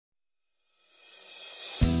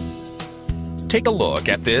Take a look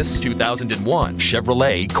at this 2001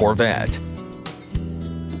 Chevrolet Corvette.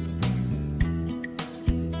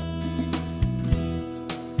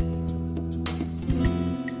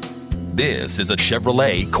 This is a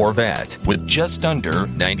Chevrolet Corvette with just under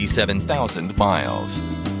 97,000 miles.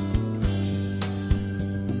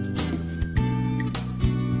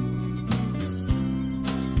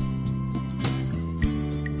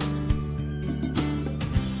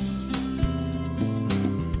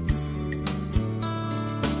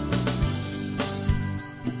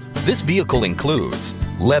 This vehicle includes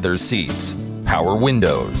leather seats, power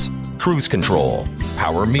windows, cruise control,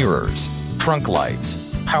 power mirrors, trunk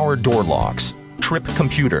lights, power door locks, trip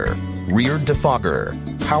computer, rear defogger,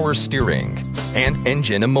 power steering, and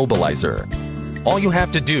engine immobilizer. All you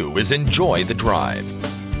have to do is enjoy the drive.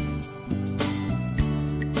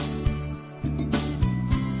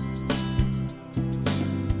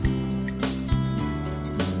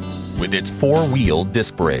 With its 4-wheel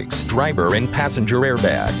disc brakes, driver and passenger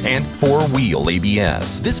airbag, and 4-wheel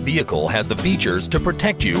ABS, this vehicle has the features to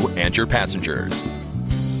protect you and your passengers.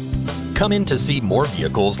 Come in to see more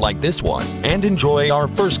vehicles like this one and enjoy our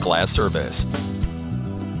first-class service.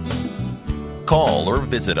 Call or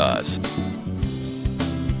visit us.